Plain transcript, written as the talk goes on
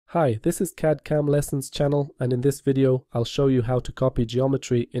Hi, this is CAD/CAM Lessons channel, and in this video I'll show you how to copy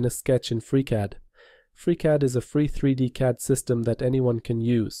geometry in a sketch in FreeCAD. FreeCAD is a free 3D CAD system that anyone can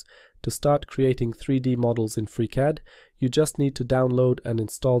use. To start creating 3D models in FreeCAD, you just need to download and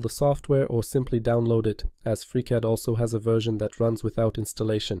install the software or simply download it, as FreeCAD also has a version that runs without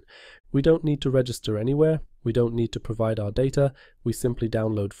installation. We don't need to register anywhere, we don't need to provide our data, we simply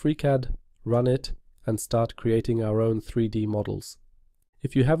download FreeCAD, run it, and start creating our own 3D models.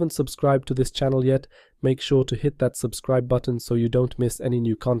 If you haven't subscribed to this channel yet, make sure to hit that subscribe button so you don't miss any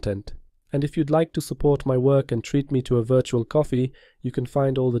new content. And if you'd like to support my work and treat me to a virtual coffee, you can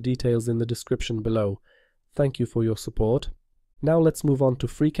find all the details in the description below. Thank you for your support. Now let's move on to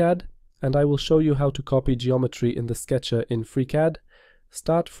FreeCAD, and I will show you how to copy geometry in the Sketcher in FreeCAD.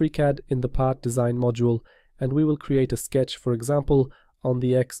 Start FreeCAD in the Part Design module, and we will create a sketch, for example, on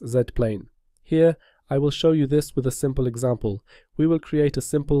the XZ plane. Here, I will show you this with a simple example. We will create a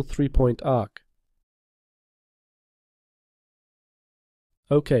simple 3-point arc.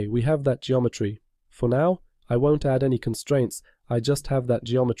 Okay, we have that geometry. For now, I won't add any constraints, I just have that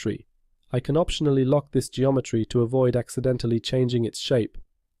geometry. I can optionally lock this geometry to avoid accidentally changing its shape.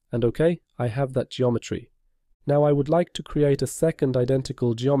 And okay, I have that geometry. Now I would like to create a second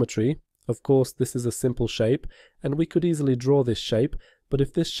identical geometry. Of course, this is a simple shape, and we could easily draw this shape, but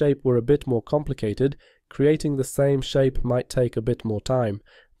if this shape were a bit more complicated, creating the same shape might take a bit more time.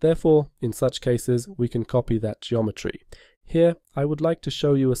 Therefore, in such cases, we can copy that geometry. Here, I would like to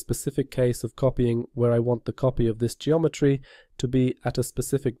show you a specific case of copying where I want the copy of this geometry to be at a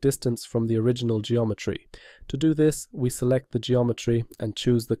specific distance from the original geometry. To do this, we select the geometry and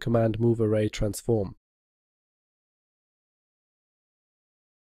choose the command Move Array Transform.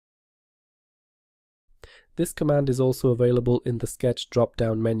 This command is also available in the Sketch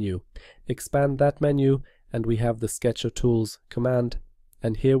drop-down menu. Expand that menu and we have the Sketcher Tools command,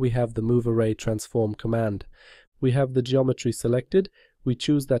 and here we have the Move Array Transform command. We have the geometry selected, we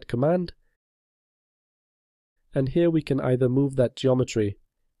choose that command, and here we can either move that geometry.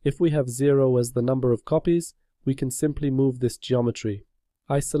 If we have 0 as the number of copies, we can simply move this geometry.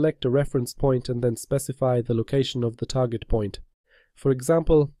 I select a reference point and then specify the location of the target point. For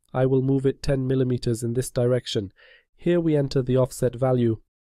example, I will move it 10 millimeters in this direction. Here we enter the offset value.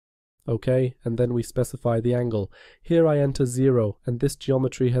 OK, and then we specify the angle. Here I enter 0, and this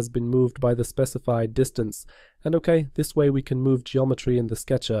geometry has been moved by the specified distance. And OK, this way we can move geometry in the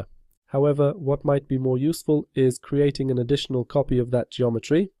Sketcher. However, what might be more useful is creating an additional copy of that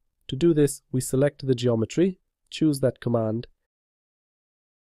geometry. To do this, we select the geometry, choose that command,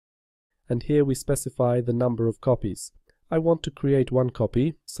 and here we specify the number of copies. I want to create one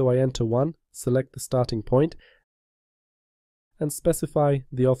copy, so I enter 1, select the starting point, and specify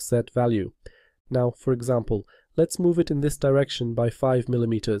the offset value. Now, for example, let's move it in this direction by 5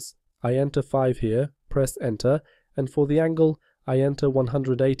 millimeters. I enter 5 here, press enter, and for the angle, I enter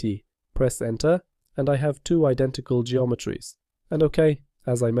 180, press enter, and I have two identical geometries. And okay,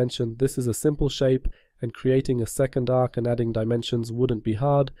 as I mentioned, this is a simple shape, and creating a second arc and adding dimensions wouldn't be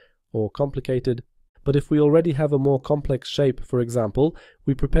hard or complicated. But if we already have a more complex shape, for example,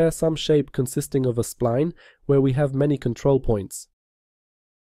 we prepare some shape consisting of a spline where we have many control points.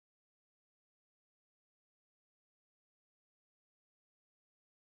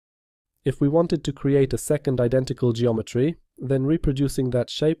 If we wanted to create a second identical geometry, then reproducing that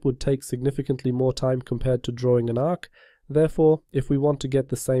shape would take significantly more time compared to drawing an arc. Therefore, if we want to get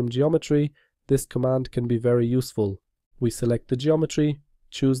the same geometry, this command can be very useful. We select the geometry,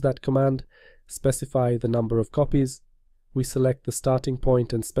 choose that command, specify the number of copies, we select the starting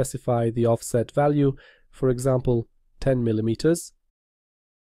point and specify the offset value, for example 10 millimeters,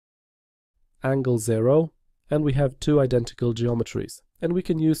 angle 0, and we have two identical geometries. And we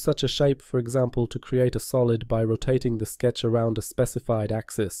can use such a shape, for example, to create a solid by rotating the sketch around a specified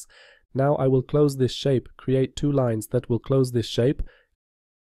axis. Now I will close this shape, create two lines that will close this shape,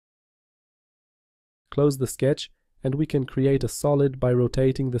 close the sketch, and we can create a solid by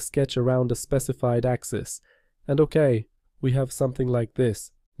rotating the sketch around a specified axis. And okay, we have something like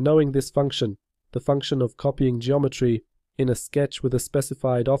this. Knowing this function, the function of copying geometry in a sketch with a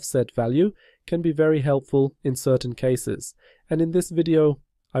specified offset value, can be very helpful in certain cases. And in this video,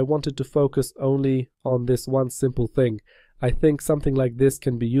 I wanted to focus only on this one simple thing. I think something like this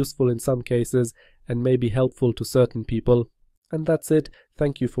can be useful in some cases and may be helpful to certain people. And that's it.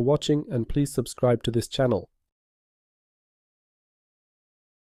 Thank you for watching, and please subscribe to this channel.